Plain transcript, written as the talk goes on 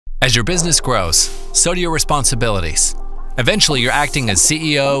As your business grows, so do your responsibilities. Eventually, you're acting as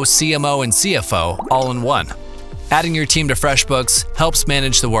CEO, CMO, and CFO all in one. Adding your team to FreshBooks helps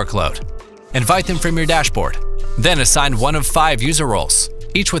manage the workload. Invite them from your dashboard. Then assign one of 5 user roles,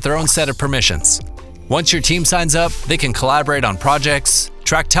 each with their own set of permissions. Once your team signs up, they can collaborate on projects,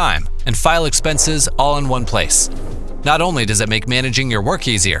 track time, and file expenses all in one place. Not only does it make managing your work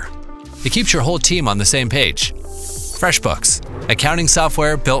easier, it keeps your whole team on the same page. FreshBooks, accounting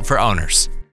software built for owners.